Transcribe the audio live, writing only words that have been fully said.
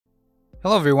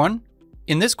Hello everyone.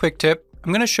 In this quick tip,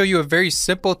 I'm going to show you a very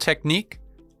simple technique,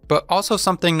 but also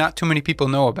something not too many people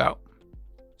know about.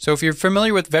 So if you're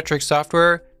familiar with Vectric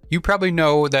software, you probably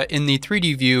know that in the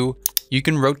 3D view, you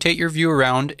can rotate your view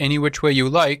around any which way you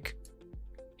like.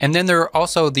 And then there are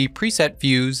also the preset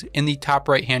views in the top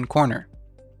right-hand corner.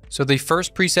 So the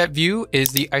first preset view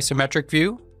is the isometric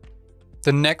view.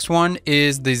 The next one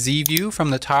is the Z view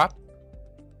from the top.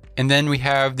 And then we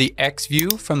have the X view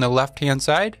from the left-hand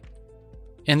side.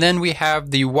 And then we have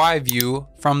the Y view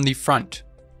from the front.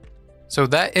 So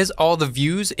that is all the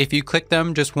views if you click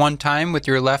them just one time with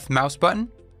your left mouse button.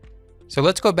 So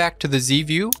let's go back to the Z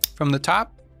view from the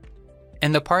top.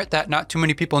 And the part that not too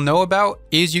many people know about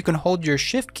is you can hold your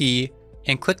Shift key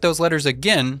and click those letters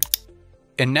again.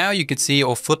 And now you can see it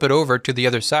will flip it over to the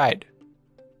other side.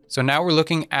 So now we're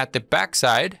looking at the back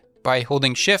side by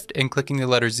holding Shift and clicking the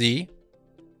letter Z.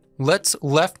 Let's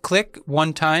left click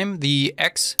one time the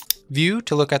X view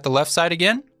to look at the left side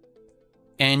again.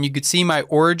 And you can see my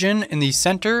origin in the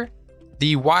center.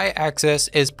 The Y axis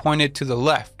is pointed to the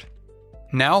left.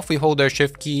 Now if we hold our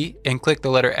Shift key and click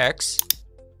the letter X,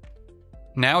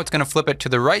 now it's going to flip it to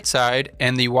the right side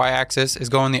and the Y axis is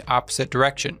going the opposite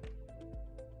direction.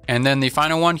 And then the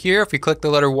final one here, if we click the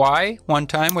letter Y one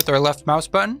time with our left mouse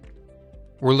button,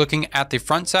 we're looking at the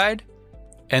front side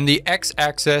and the X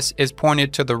axis is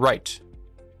pointed to the right.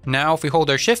 Now if we hold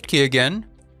our Shift key again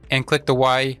and click the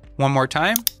Y one more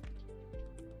time,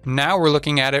 now we're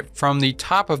looking at it from the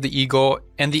top of the eagle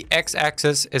and the X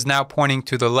axis is now pointing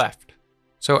to the left.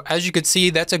 So as you can see,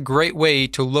 that's a great way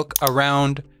to look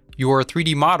around your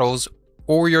 3D models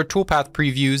or your toolpath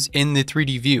previews in the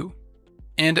 3D view.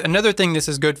 And another thing this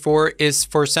is good for is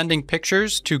for sending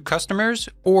pictures to customers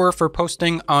or for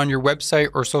posting on your website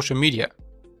or social media.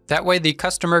 That way the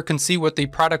customer can see what the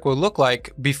product will look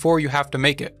like before you have to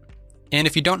make it. And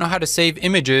if you don't know how to save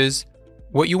images,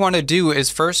 what you want to do is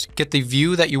first get the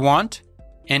view that you want,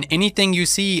 and anything you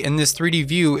see in this 3D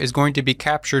view is going to be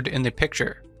captured in the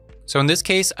picture. So in this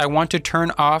case, I want to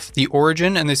turn off the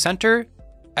origin in the center,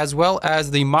 as well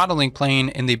as the modeling plane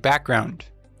in the background.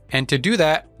 And to do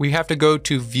that, we have to go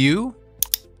to View,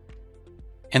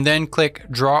 and then click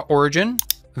Draw Origin.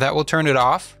 That will turn it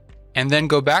off. And then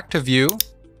go back to View,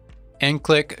 and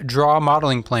click Draw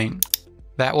Modeling Plane.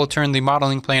 That will turn the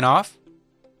modeling plane off.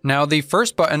 Now the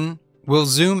first button will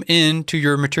zoom in to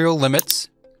your material limits.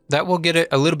 That will get it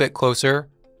a little bit closer.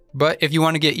 But if you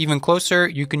want to get even closer,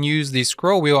 you can use the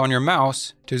scroll wheel on your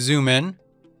mouse to zoom in.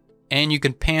 And you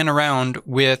can pan around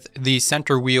with the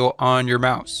center wheel on your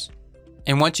mouse.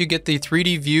 And once you get the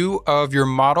 3D view of your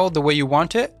model the way you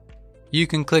want it, you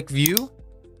can click View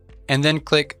and then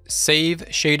click Save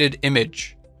Shaded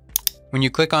Image. When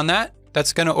you click on that,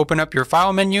 that's going to open up your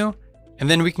file menu, and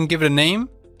then we can give it a name.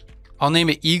 I'll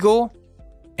name it Eagle,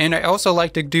 and I also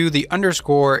like to do the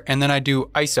underscore and then I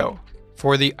do ISO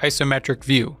for the isometric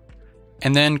view.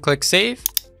 And then click Save.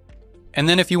 And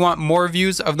then if you want more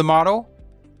views of the model,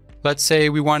 let's say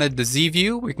we wanted the Z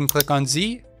view, we can click on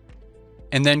Z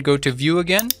and then go to View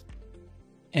again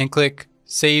and click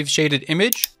Save Shaded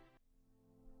Image.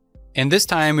 And this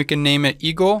time we can name it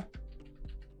Eagle,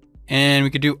 and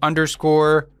we could do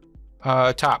underscore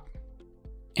top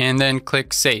and then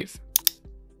click Save.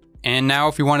 And now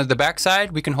if we wanted the back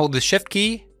side, we can hold the Shift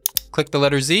key, click the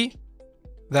letter Z,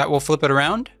 that will flip it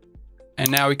around. And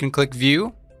now we can click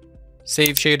View,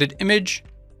 Save Shaded Image,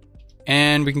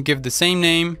 and we can give the same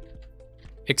name,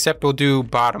 except we'll do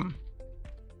bottom.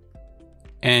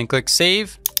 And click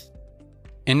Save.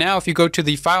 And now if you go to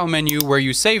the file menu where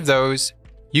you save those,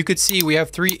 you could see we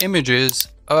have 3 images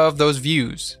of those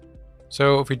views.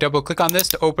 So if we double click on this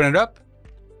to open it up,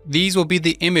 these will be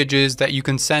the images that you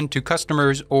can send to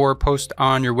customers or post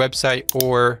on your website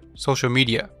or social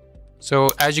media. So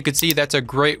as you can see, that's a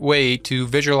great way to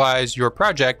visualize your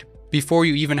project before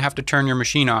you even have to turn your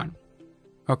machine on.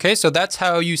 Okay, so that's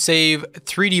how you save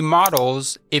 3D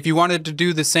models. If you wanted to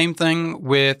do the same thing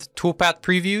with toolpath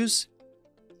previews,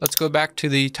 let's go back to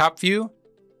the top view.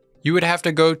 You would have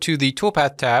to go to the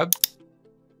toolpath tab,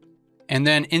 and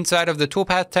then inside of the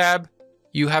toolpath tab,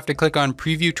 you have to click on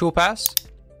Preview Toolpaths.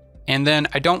 And then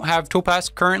I don't have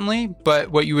toolpaths currently, but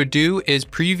what you would do is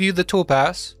preview the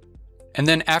toolpaths. And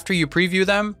then after you preview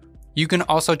them, you can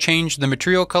also change the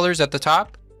material colors at the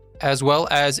top, as well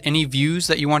as any views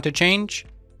that you want to change.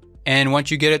 And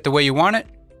once you get it the way you want it,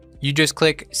 you just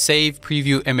click Save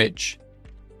Preview Image.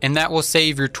 And that will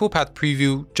save your toolpath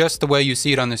preview just the way you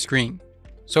see it on the screen.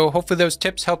 So hopefully those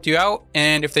tips helped you out.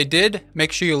 And if they did,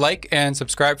 make sure you like and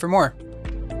subscribe for more.